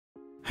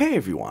Hey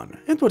everyone,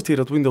 Edward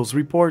here at Windows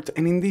Report,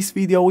 and in this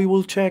video we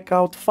will check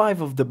out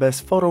 5 of the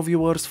best photo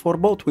viewers for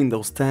both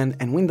Windows 10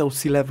 and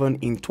Windows 11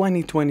 in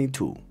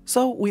 2022.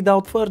 So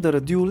without further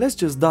ado, let's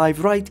just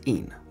dive right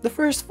in. The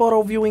first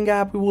photo viewing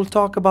app we will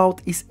talk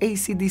about is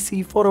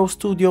ACDsee Photo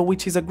Studio,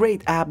 which is a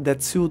great app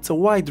that suits a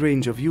wide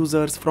range of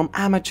users from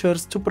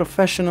amateurs to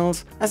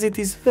professionals, as it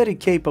is very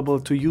capable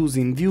to use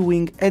in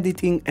viewing,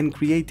 editing and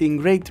creating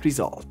great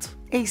results.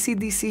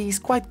 ACDsee is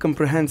quite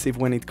comprehensive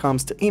when it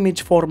comes to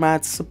image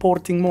formats,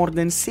 supporting more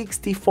than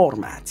 60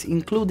 formats,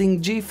 including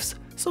GIFs,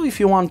 so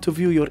if you want to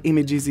view your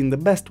images in the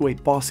best way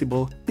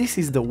possible, this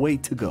is the way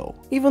to go.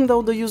 Even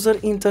though the user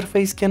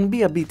interface can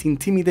be a bit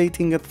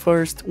intimidating at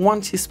first,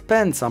 once you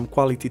spend some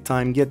quality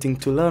time getting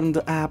to learn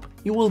the app,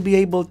 you will be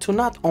able to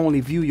not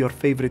only view your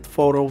favorite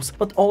photos,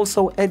 but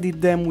also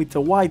edit them with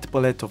a wide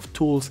palette of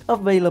tools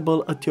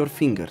available at your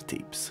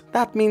fingertips.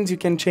 That means you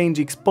can change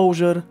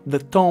exposure, the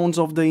tones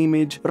of the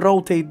image,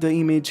 rotate the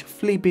image,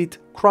 flip it,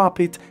 crop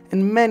it,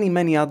 and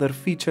many other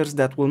features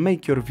that will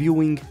make your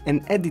viewing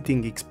and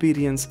editing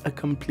experience a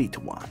complete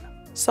one.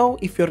 So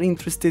if you're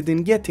interested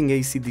in getting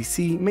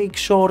ACDsee, make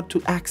sure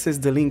to access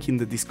the link in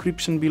the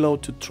description below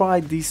to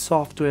try this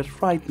software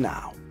right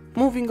now.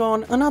 Moving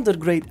on, another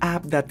great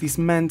app that is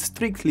meant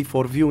strictly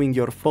for viewing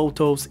your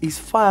photos is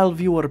File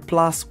Viewer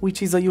Plus,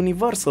 which is a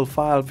universal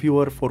file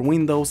viewer for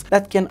Windows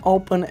that can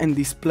open and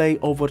display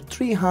over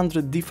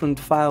 300 different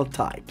file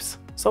types.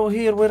 So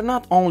here we're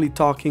not only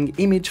talking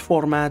image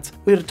formats,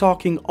 we're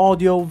talking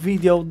audio,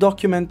 video,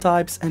 document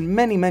types and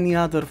many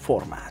other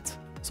formats.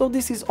 So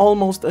this is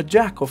almost a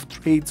jack of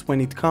trades when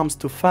it comes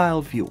to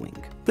file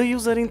viewing. The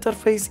user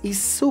interface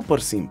is super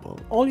simple.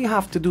 All you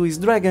have to do is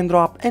drag and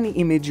drop any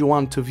image you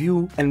want to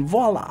view and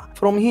voila!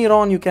 From here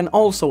on you can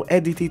also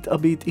edit it a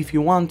bit if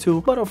you want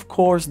to, but of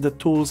course the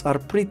tools are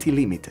pretty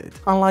limited,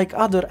 unlike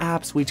other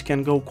apps which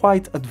can go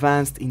quite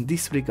advanced in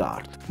this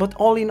regard. But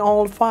all in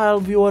all, File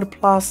Viewer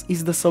Plus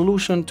is the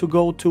solution to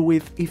go to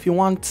with if you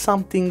want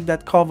something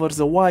that covers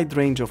a wide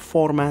range of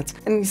formats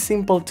and is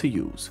simple to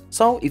use.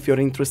 So if you're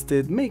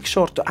interested, make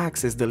sure to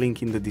access the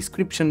link in the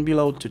description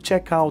below to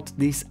check out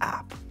this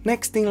app.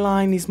 Next in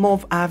line is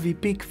Movavi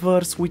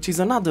Picverse, which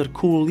is another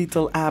cool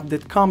little app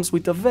that comes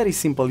with a very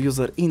simple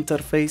user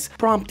interface,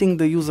 prompting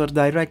the user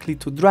directly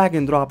to drag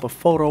and drop a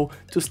photo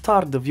to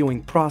start the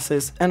viewing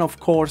process and of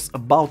course a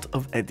bout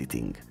of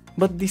editing.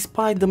 But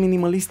despite the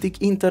minimalistic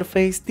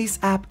interface, this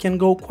app can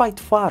go quite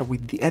far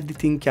with the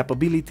editing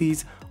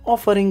capabilities,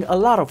 offering a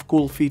lot of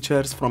cool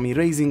features from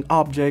erasing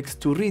objects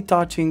to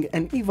retouching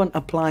and even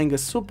applying a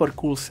super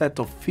cool set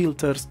of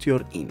filters to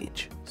your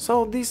image.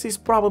 So this is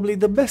probably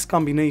the best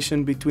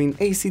combination between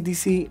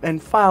ACDsee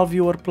and File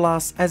Viewer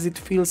Plus, as it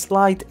feels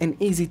light and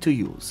easy to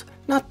use.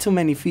 Not too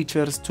many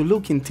features to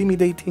look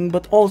intimidating,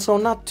 but also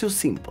not too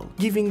simple,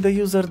 giving the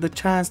user the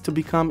chance to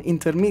become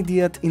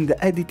intermediate in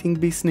the editing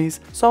business.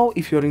 So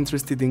if you're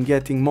interested in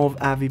getting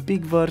Movavi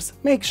Picverse,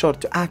 make sure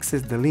to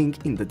access the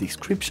link in the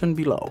description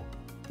below.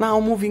 Now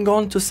moving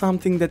on to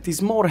something that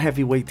is more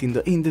heavyweight in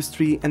the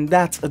industry, and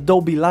that's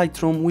Adobe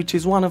Lightroom, which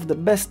is one of the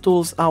best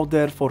tools out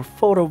there for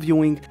photo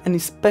viewing and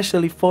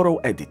especially photo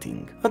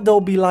editing.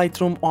 Adobe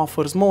Lightroom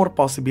offers more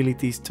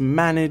possibilities to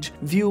manage,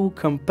 view,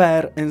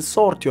 compare and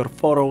sort your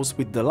photos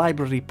with the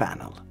library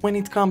panel. When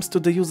it comes to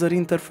the user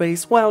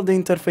interface, well, the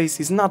interface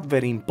is not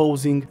very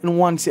imposing, and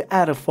once you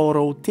add a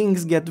photo,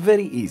 things get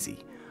very easy.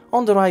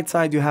 On the right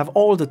side you have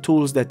all the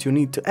tools that you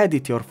need to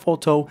edit your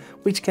photo,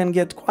 which can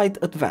get quite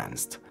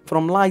advanced,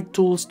 from light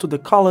tools to the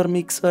color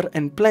mixer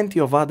and plenty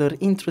of other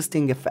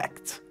interesting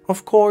effects.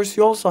 Of course,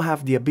 you also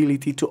have the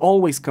ability to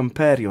always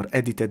compare your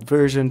edited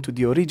version to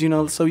the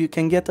original, so you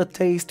can get a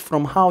taste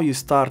from how you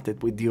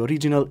started with the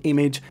original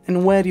image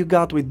and where you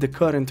got with the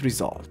current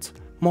result.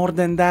 More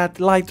than that,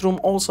 Lightroom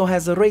also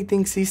has a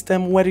rating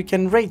system where you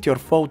can rate your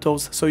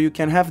photos so you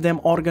can have them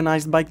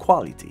organized by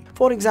quality.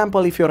 For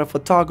example, if you're a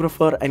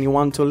photographer and you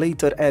want to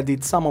later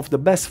edit some of the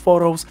best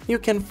photos, you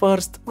can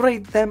first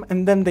rate them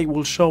and then they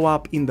will show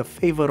up in the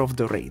favor of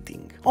the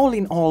rating. All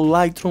in all,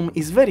 Lightroom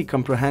is very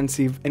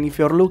comprehensive, and if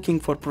you're looking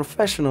for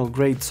professional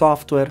grade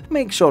software,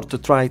 make sure to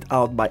try it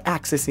out by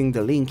accessing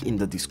the link in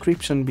the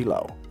description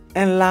below.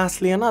 And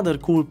lastly, another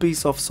cool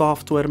piece of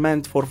software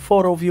meant for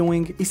photo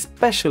viewing,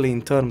 especially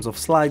in terms of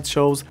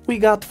slideshows, we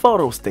got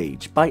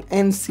PhotoStage by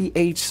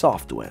NCH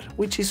Software,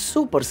 which is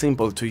super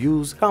simple to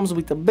use, comes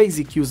with a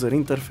basic user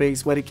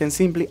interface where you can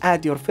simply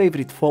add your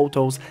favorite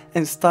photos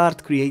and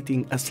start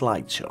creating a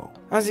slideshow.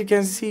 As you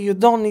can see, you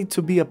don't need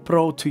to be a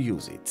pro to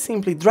use it.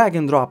 Simply drag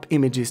and drop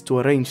images to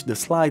arrange the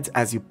slides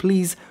as you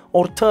please,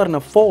 or turn a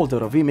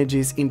folder of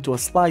images into a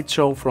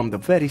slideshow from the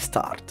very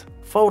start.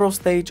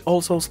 PhotoStage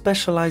also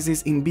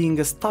specializes in being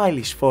a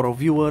stylish photo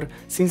viewer,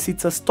 since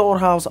it's a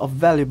storehouse of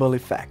valuable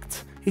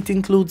effects. It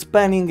includes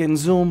panning and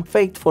zoom,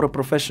 fade for a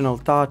professional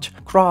touch,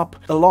 crop,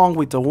 along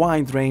with a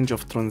wide range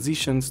of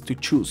transitions to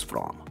choose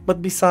from.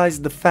 But besides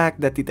the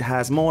fact that it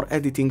has more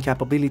editing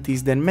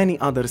capabilities than many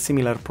other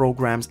similar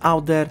programs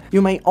out there,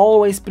 you may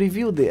always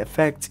preview the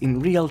effects in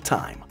real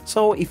time.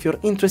 So if you're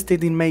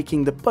interested in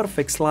making the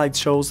perfect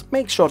slideshows,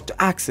 make sure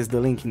to access the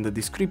link in the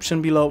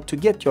description below to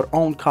get your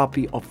own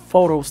copy of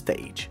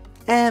PhotoStage.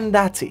 And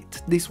that's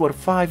it. These were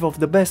 5 of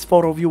the best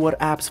photo viewer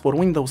apps for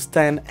Windows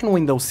 10 and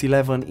Windows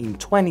 11 in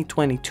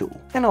 2022.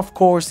 And of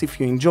course, if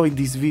you enjoyed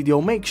this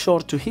video, make sure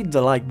to hit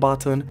the like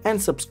button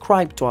and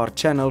subscribe to our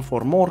channel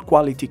for more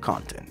quality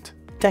content.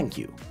 Thank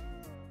you.